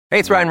Hey,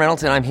 it's Ryan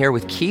Reynolds, and I'm here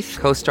with Keith,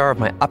 co-star of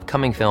my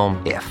upcoming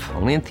film, If,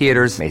 only in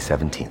theaters May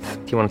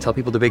 17th. Do you want to tell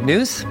people the big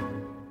news?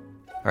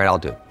 All right, I'll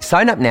do it.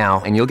 Sign up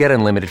now and you'll get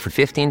unlimited for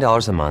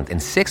 $15 a month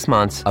and 6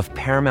 months of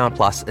Paramount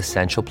Plus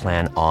Essential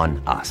Plan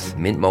on us.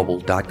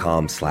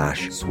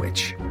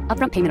 MintMobile.com/switch.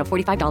 Upfront payment of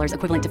 $45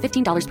 equivalent to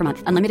 $15 per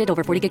month. Unlimited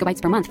over 40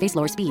 gigabytes per month. Face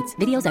lower speeds.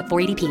 Videos at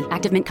 480p.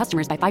 Active Mint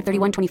customers by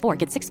 531.24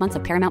 get 6 months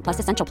of Paramount Plus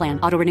Essential Plan.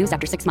 Auto renews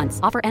after 6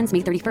 months. Offer ends May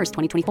 31st,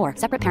 2024.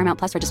 Separate Paramount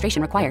Plus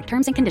registration required.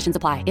 Terms and conditions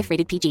apply if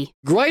rated PG.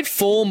 Great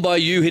form by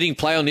you hitting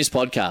play on this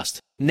podcast.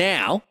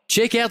 Now,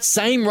 check out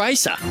Same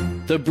Racer,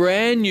 the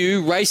brand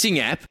new racing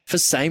app for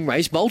same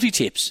race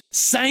multi-tips.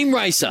 Same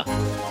Racer.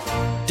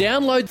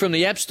 Download from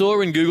the App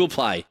Store and Google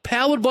Play.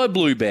 Powered by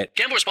Bluebet.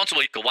 Gamble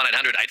responsibly. Call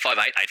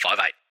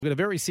 1-800-858-858. We've got a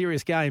very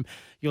serious game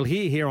you'll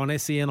hear here on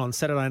SEN on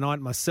Saturday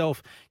night.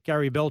 Myself,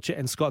 Gary Belcher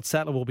and Scott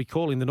Sattler will be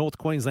calling the North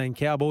Queensland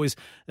Cowboys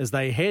as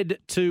they head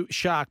to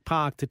Shark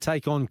Park to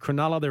take on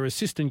Cronulla. Their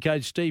assistant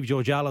coach, Steve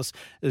Georgalis,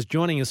 is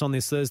joining us on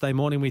this Thursday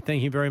morning. We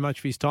thank him very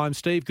much for his time.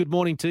 Steve, good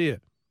morning to you.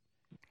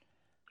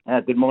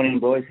 Good morning,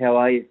 boys. How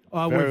are you?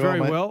 We're very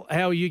well.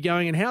 How are you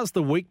going, and how's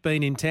the week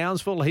been in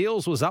Townsville?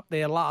 Heels was up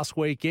there last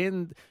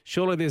weekend.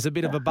 Surely there's a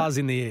bit of a buzz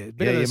in the air.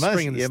 You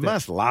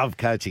must love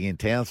coaching in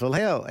Townsville.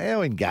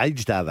 How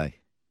engaged are they?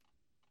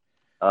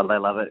 Oh, they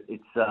love it.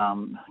 It's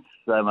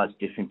so much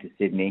different to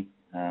Sydney.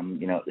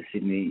 You know what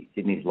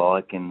Sydney's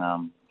like,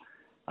 and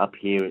up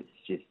here it's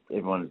just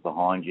everyone is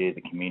behind you.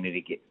 The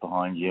community gets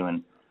behind you,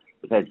 and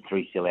we've had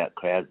 3 sellout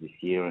crowds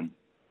this year, and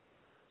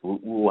we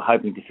were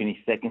hoping to finish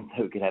second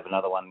so we could have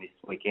another one this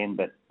weekend,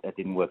 but that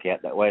didn't work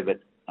out that way.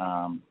 But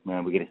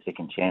we get a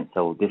second chance,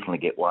 so we'll definitely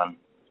get one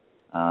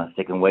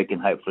second week,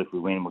 and hopefully if we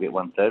win, we'll get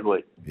one third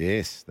week.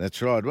 Yes,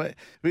 that's right.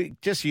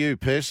 Just you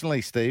personally,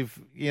 Steve,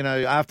 you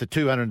know, after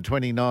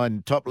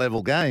 229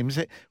 top-level games,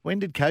 when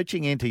did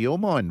coaching enter your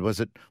mind? Was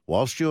it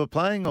whilst you were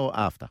playing or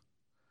after?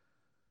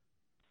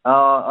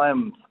 I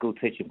am a school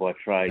teacher by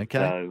trade,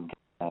 okay.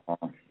 So I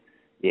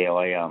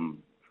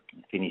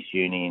finished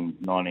uni in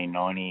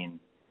 1990 and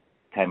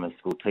became a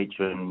school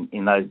teacher, and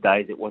in those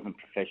days it wasn't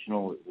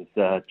professional. It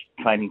was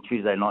training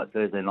Tuesday night,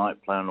 Thursday night,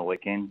 playing on the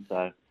weekend.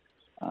 So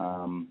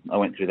I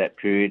went through that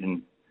period,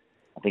 and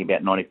I think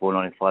about 94,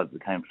 95 I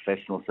became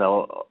professional.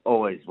 So I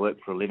always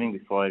worked for a living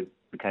before I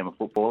became a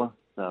footballer.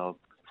 So I was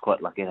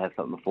quite lucky to have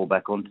something to fall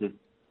back onto.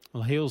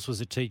 Well, Heels was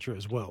a teacher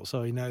as well,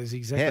 so he knows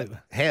exactly.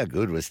 How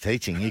good was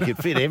teaching? You could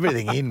fit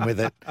everything in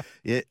with it.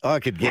 Yeah, I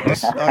could be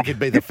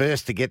the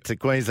first to get to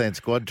Queensland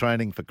squad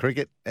training for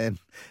cricket, and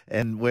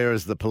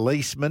whereas the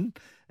policeman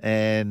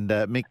and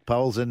Mick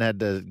Polson had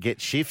to get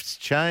shifts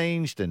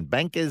changed, and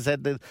bankers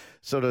had to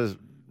sort of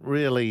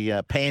really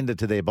pander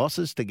to their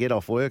bosses to get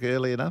off work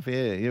early enough.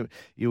 Yeah,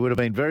 you would have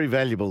been very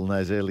valuable in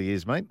those early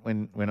years, mate,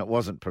 when it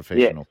wasn't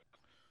professional.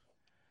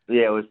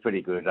 Yeah, it was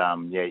pretty good.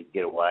 You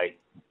get away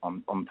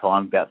on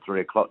time, about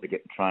 3 o'clock to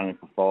get to training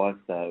for 5.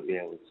 So,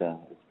 yeah, it was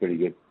pretty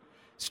good.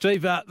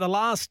 Steve, the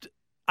last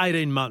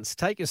 18 months,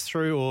 take us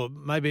through, or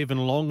maybe even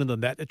longer than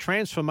that, the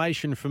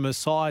transformation from a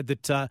side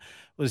that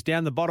was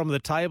down the bottom of the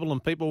table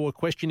and people were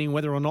questioning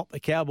whether or not the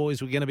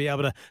Cowboys were going to be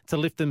able to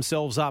lift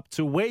themselves up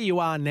to where you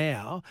are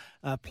now,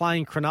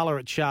 playing Cronulla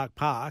at Shark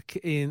Park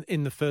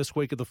in the first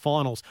week of the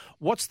finals.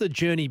 What's the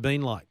journey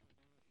been like?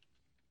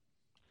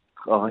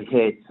 Oh,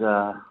 yeah,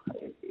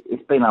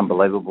 it's been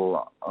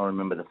unbelievable. I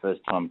remember the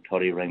first time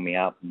Toddy rang me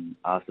up and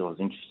asked if I was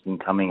interested in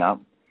coming up.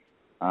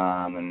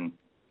 I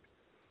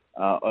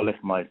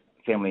left my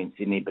family in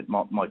Sydney, but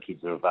my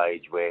kids are of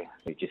age where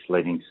they're just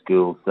leaving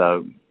school.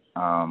 So,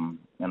 and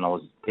I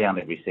was down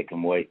every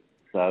second week,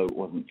 so it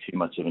wasn't too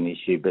much of an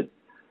issue. But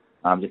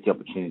just the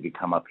opportunity to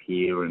come up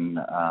here and,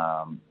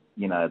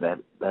 they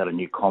had a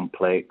new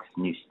complex,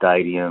 new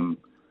stadium,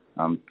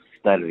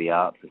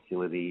 state-of-the-art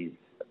facilities,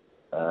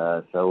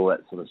 so all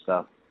that sort of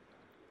stuff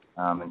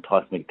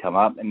enticed me to come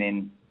up. And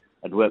then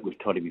I'd worked with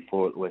Toddy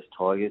before at the West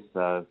Tigers,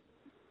 so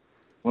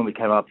when we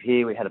came up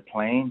here, we had a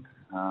plan,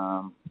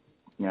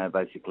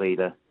 basically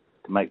to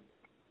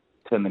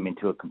turn them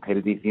into a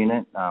competitive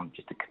unit,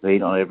 just to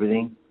compete on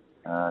everything.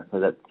 So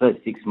that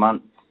first 6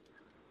 months,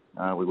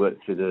 we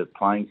worked through the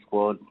playing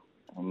squad,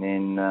 and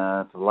then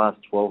for the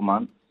last 12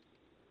 months,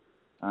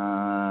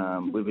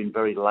 we've been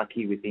very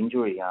lucky with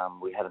injury.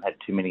 We haven't had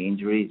too many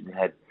injuries. We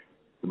had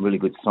some really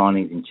good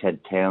signings in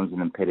Chad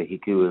Townsend and Peter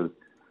Hiku.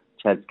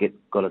 Chad's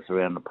got us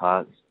around the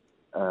parks.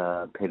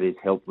 Peter's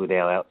helped with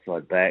our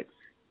outside backs.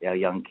 Our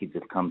young kids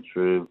have come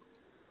through.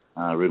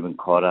 Ruben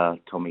Cotter,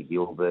 Tommy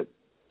Gilbert,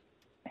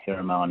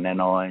 Hiramo and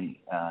Nanai.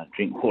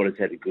 Drinkwater's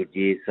had a good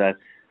year. So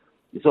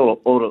it's all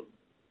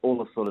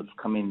sort of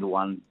come into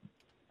one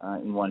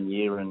in 1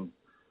 year, and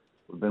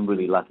we've been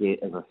really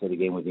lucky, as I said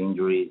again, with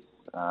injuries.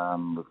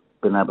 We've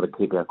been able to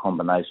keep our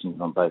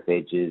combinations on both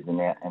edges, and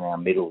our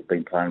middle has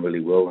been playing really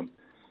well. And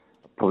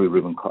probably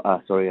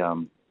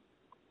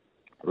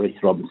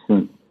Reece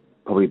Robinson,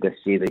 probably the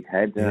best year they've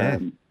had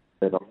that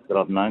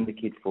I've known the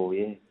kid for.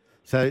 Yeah.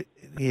 So,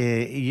 yeah,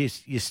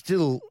 you're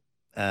still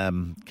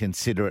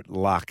consider it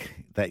luck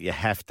that you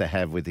have to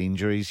have with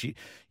injuries.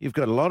 You've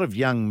got a lot of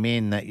young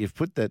men that you've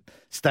put that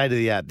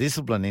state-of-the-art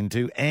discipline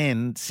into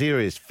and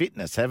serious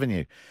fitness, haven't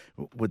you?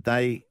 Would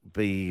they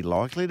be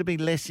likely to be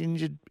less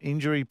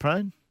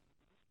injury-prone?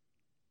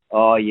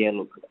 Oh, yeah,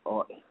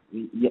 look,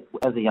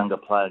 as a younger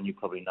player, and you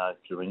probably know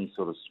through any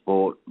sort of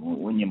sport,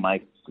 when you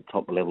make the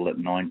top level at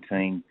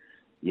 19,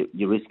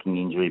 you're risking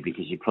injury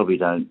because you probably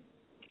don't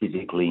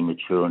physically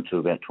mature until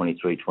about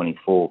 23,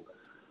 24.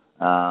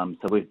 So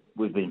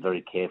we've been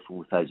very careful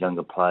with those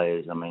younger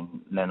players. I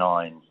mean,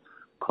 Nanai and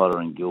Cotter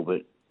and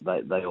Gilbert,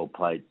 they all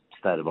played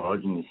State of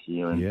Origin this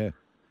year. And,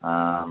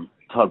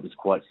 Todd was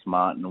quite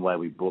smart in the way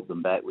we brought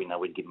them back. We know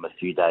we'd give them a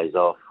few days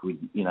off.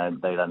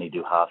 They'd only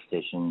do half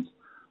sessions,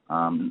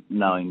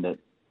 knowing that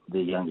the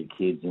younger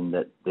kids and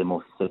that they're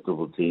more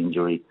susceptible to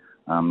injury,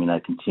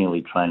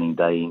 continually training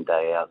day in,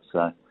 day out.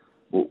 So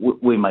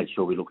we made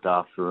sure we looked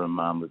after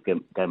them. We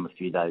gave them a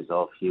few days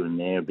off here and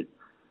there. But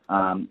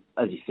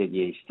as you said,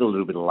 still a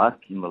little bit of luck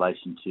in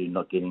relation to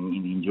not getting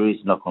any injuries.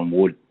 Knock on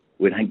wood,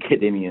 we don't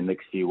get any in the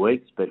next few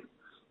weeks. But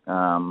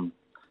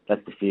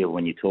that's the fear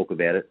when you talk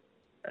about it,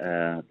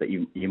 that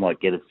you might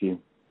get a few.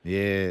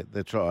 Yeah,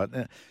 that's right.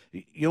 Now,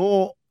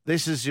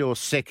 this is your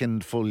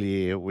second full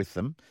year with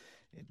them.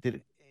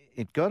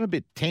 It got a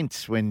bit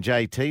tense when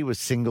JT was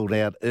singled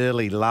out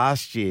early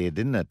last year,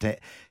 didn't it?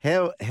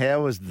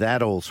 How was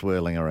that all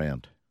swirling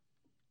around?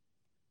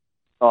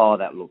 Oh,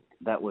 that was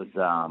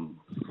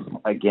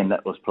again,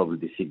 that was probably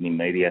the Sydney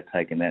media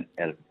taking that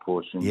out of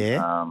proportion.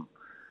 Yeah.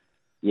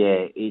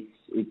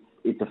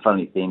 It's a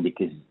funny thing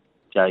because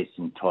Jace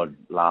and Todd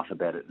laugh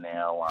about it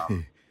now.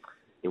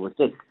 It was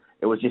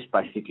just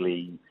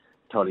basically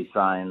Toddy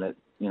saying that,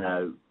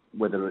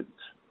 whether it's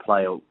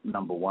player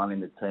number 1 in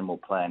the team or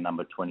player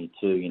number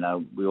 22,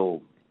 we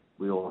all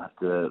have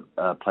to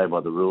play by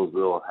the rules.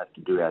 We all have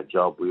to do our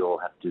job. We all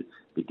have to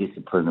be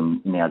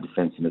disciplined in our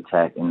defence and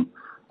attack. And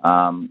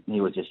he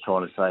was just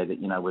trying to say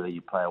that, whether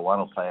you player 1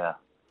 or player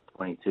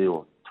 22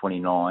 or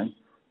 29,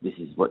 this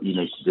is what you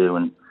need to do.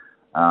 And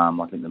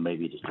I think the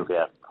media just took it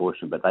out of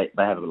proportion, but they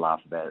have a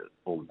laugh about it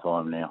all the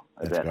time now,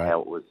 about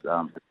how it was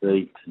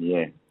perceived.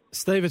 Yeah.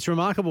 Steve, it's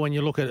remarkable when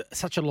you look at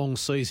such a long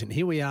season.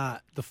 Here we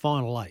are, the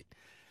final 8.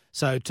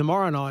 So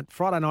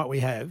Friday night, we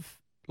have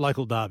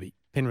local derby,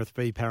 Penrith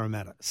v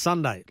Parramatta.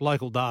 Sunday,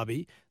 local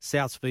derby,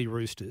 Souths v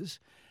Roosters.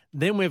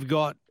 Then we've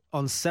got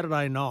on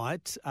Saturday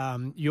night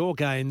your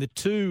game, the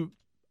two,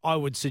 I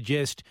would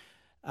suggest,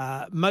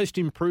 most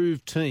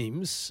improved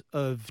teams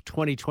of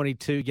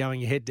 2022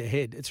 going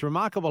head-to-head. It's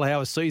remarkable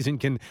how a season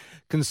can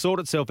sort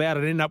itself out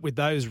and end up with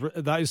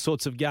those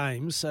sorts of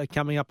games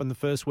coming up in the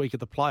first week of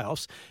the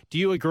playoffs. Do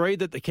you agree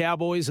that the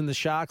Cowboys and the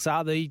Sharks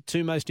are the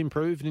two most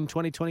improved in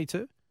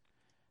 2022?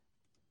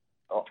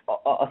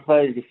 I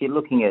suppose if you're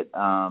looking at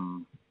all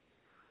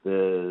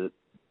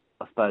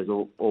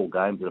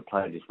games that are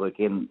played this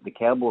weekend, the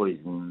Cowboys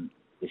and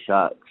the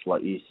Sharks,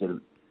 like you said,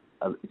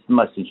 it's the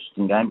most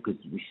interesting game because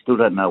we still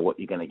don't know what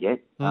you're going to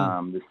get.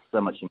 There's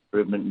so much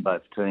improvement in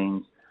both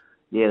teams.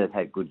 Yeah, they've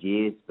had good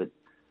years, but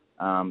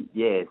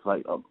it's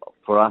like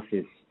for us,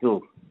 there's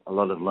still a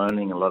lot of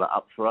learning, a lot of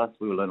up for us.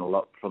 We will learn a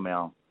lot from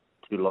our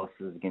 2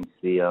 losses against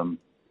the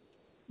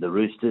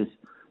Roosters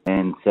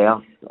and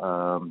South.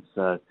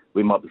 So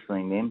we might be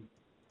seeing them.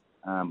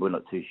 We're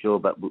not too sure,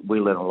 but we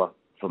learn a lot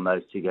from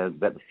those 2 games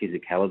about the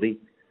physicality.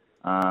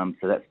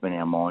 So that's been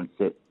our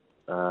mindset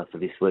for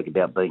this week,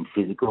 about being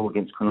physical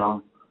against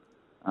Cronulla.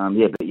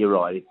 But you're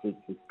right. It's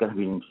going to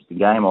be an interesting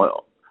game. I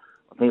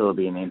think it'll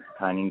be an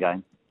entertaining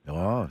game.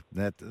 Oh,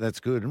 that's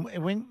good.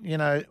 And when,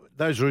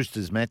 those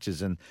Roosters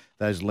matches and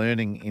those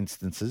learning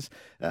instances,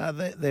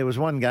 there was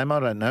one game, I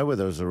don't know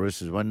whether it was the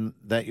Roosters one,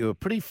 that you were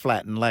pretty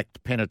flat and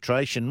lacked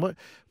penetration.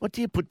 What do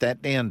you put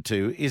that down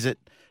to? Is it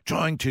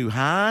trying too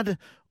hard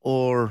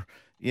or,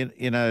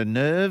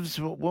 nerves?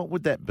 What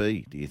would that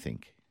be, do you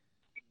think?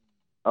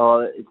 Oh,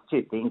 it's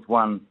 2 things.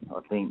 One, I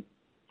think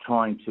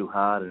trying too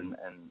hard and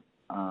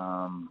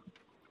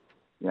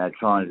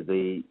trying to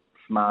be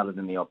smarter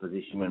than the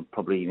opposition and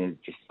probably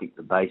just stick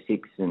to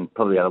basics. And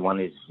probably the other one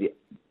is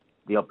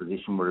the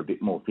opposition were a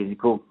bit more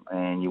physical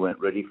and you weren't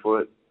ready for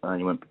it.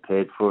 You weren't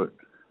prepared for it.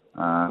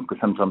 Because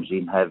sometimes you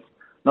can have,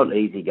 not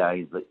easy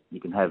games, but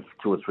you can have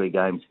 2 or 3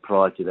 games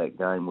prior to that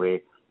game where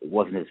it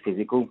wasn't as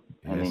physical.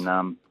 Yes. And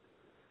then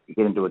you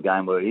get into a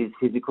game where it is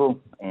physical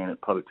and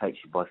it probably takes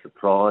you by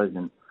surprise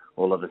and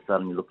all of a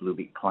sudden you look a little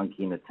bit clunky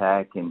in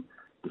attack and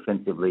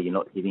defensively you're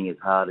not hitting as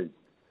hard as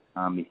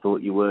you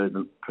thought you were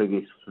the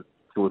previous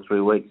 2 or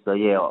 3 weeks. So,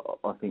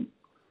 I think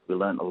we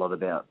learned a lot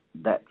about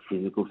that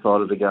physical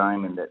side of the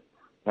game and that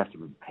you have to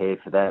prepare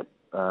for that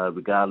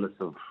regardless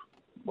of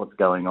what's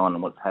going on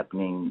and what's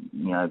happening,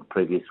 the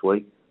previous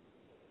week.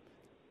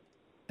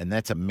 And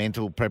that's a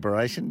mental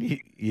preparation?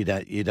 You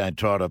don't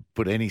try to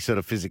put any sort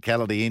of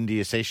physicality into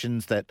your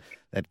sessions that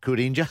could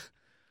injure?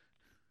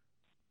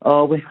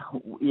 Oh,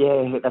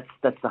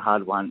 that's the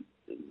hard one.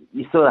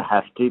 You sort of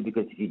have to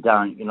because if you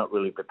don't, you're not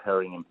really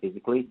preparing him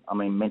physically. I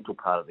mean, mental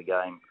part of the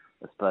game,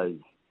 I suppose,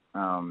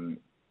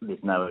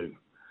 there's no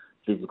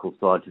physical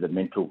side to the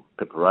mental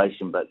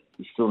preparation, but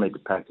you still need to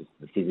practice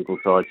the physical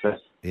side. So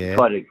Yeah.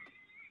 try to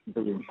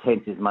be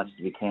intense as much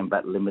as we can,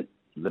 but limit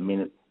the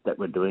minutes that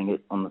we're doing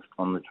it on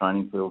the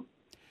training field.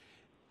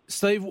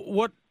 Steve,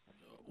 what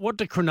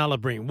do Cronulla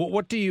bring?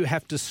 What do you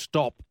have to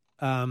stop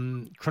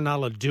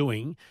Cronulla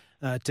doing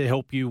to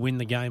help you win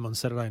the game on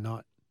Saturday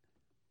night?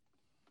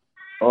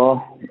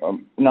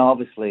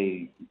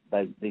 Obviously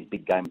these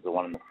big games are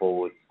won in the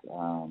forwards.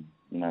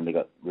 They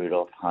got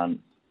Rudolph,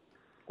 Hunt,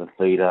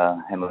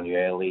 Fafita,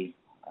 Hamlin-Uele.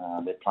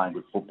 They're playing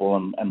good football,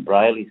 and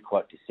Brayley's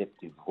quite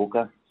deceptive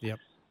hooker. Yep.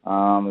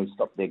 We've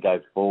stopped their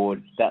go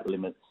forward. That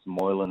limits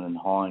Moylan and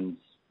Hines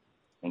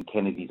and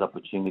Kennedy's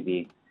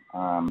opportunity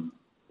to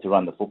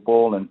run the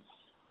football, and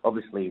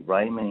obviously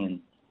Ramian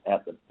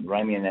out the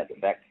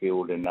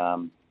backfield and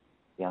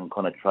young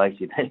Connor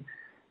Tracy.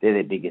 They're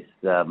their biggest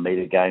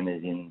meter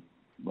gamers in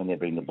when they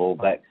bring the ball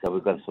back. So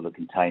we've got to sort of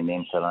contain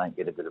them so they don't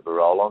get a bit of a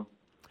roll on.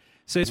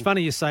 So it's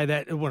funny you say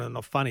that. Well,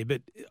 not funny,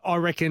 but I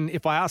reckon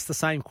if I asked the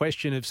same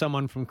question of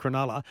someone from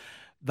Cronulla,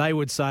 they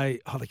would say,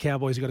 the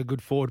Cowboys have got a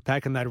good forward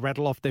pack, and they'd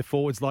rattle off their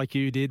forwards like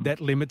you did.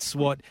 That limits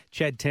what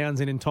Chad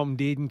Townsend and Tom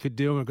Dearden could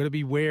do, and we've got to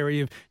be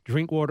wary of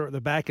Drinkwater at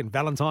the back and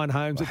Valentine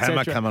Holmes, etc.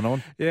 Hammer coming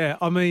on. Yeah,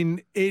 I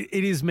mean, it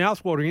is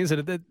mouthwatering,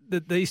 isn't it,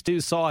 that these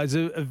two sides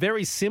are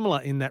very similar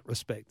in that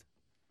respect.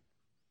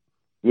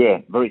 Yeah,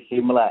 very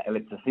similar, and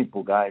it's a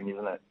simple game,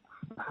 isn't it?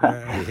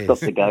 Stop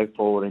the go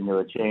forward and you're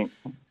a champ.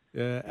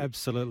 Yeah,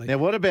 absolutely. Now,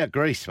 what about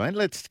Greece, mate?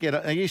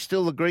 Are you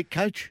still the Greek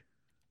coach?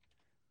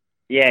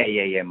 Yeah,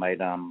 mate.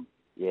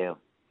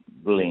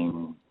 Really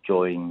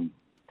enjoying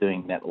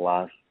doing that the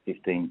last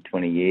 15,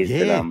 20 years.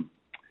 Yeah. But,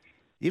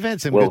 You've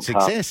had some World good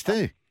Cup. success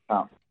too.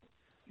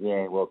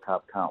 World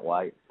Cup, can't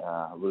wait.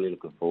 Really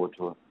looking forward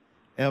to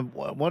it.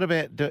 What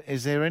about,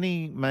 is there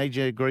any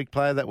major Greek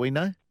player that we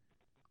know?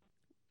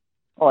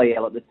 Oh, yeah,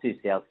 like the two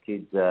South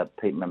kids,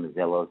 Pete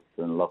Mamazelos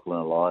and Lachlan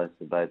Elias,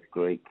 are both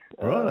Greek.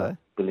 Righto.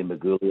 Billy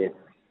Magoulias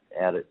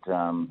out at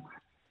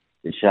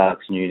the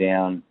Sharks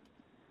Newdown.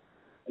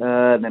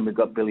 Then we've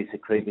got Billy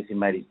Sakribis, who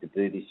made his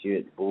debut this year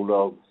at the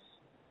Bulldogs.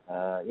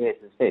 There's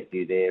a fair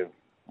few there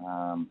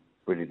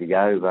ready to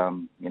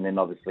go. And then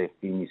obviously a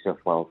few New South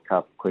Wales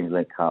Cup,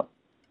 Queensland Cup,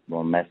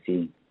 Ron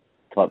Massey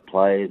type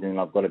players. And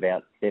I've got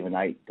about 7,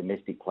 8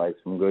 domestic players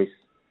from Greece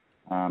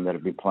that'll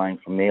be playing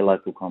from their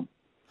local comp.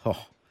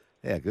 Oh,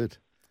 yeah, good.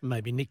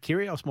 Maybe Nick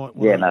Kyrgios might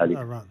want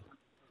to run.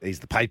 He's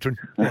the patron.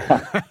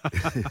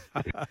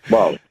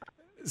 Well,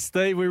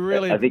 Steve, we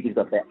really... I think he's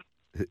got that.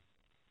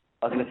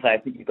 I was going to say, I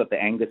think you've got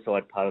the anger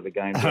side part of the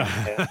game.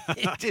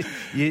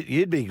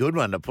 You'd be a good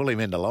one to pull him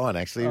into line,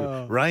 actually.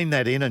 Rein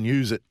that in and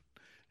use it.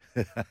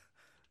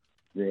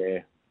 Yeah.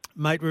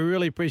 Mate, we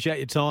really appreciate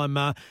your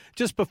time.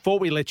 Just before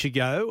we let you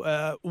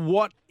go,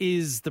 what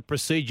is the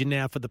procedure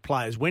now for the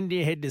players? When do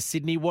you head to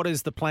Sydney? What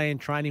is the plan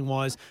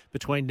training-wise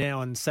between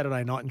now and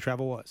Saturday night and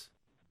travel-wise?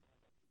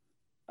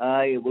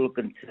 We're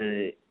looking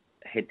to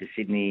head to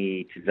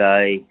Sydney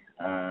today,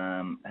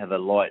 have a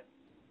light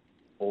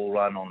ball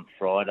run on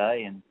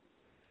Friday and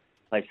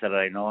play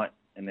Saturday night,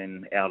 and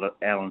then out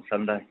on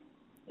Sunday.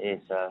 Yeah,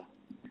 so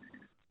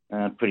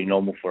pretty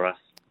normal for us.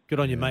 Good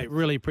on you, mate.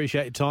 Really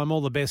appreciate your time.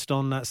 All the best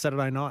on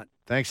Saturday night.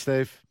 Thanks,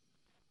 Steve.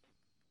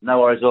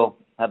 No worries, all.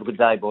 Have a good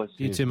day, boys.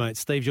 You too, mate.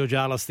 Steve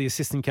Georgalis, the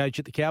assistant coach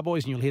at the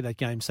Cowboys, and you'll hear that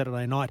game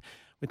Saturday night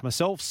with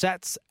myself,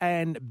 Sats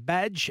and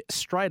Badge,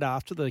 straight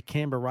after the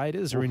Canberra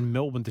Raiders are in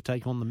Melbourne to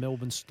take on the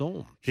Melbourne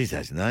Storm. Geez,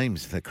 those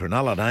names, the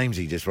Cronulla names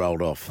he just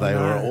rolled off, they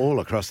were all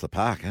across the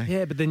park, eh?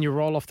 Yeah, but then you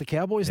roll off the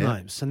Cowboys'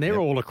 names, and they're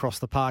all across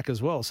the park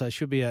as well, so it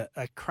should be a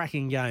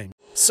cracking game.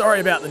 Sorry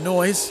about the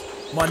noise.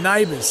 My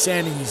neighbour's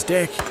sanding his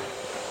deck.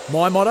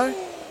 My motto?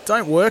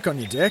 Don't work on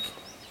your deck,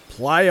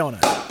 play on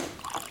it.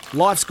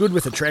 Life's good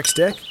with a Trex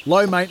deck.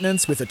 Low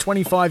maintenance with a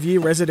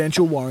 25-year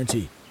residential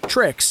warranty.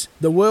 Trex,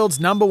 the world's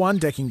 #1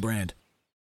 decking brand.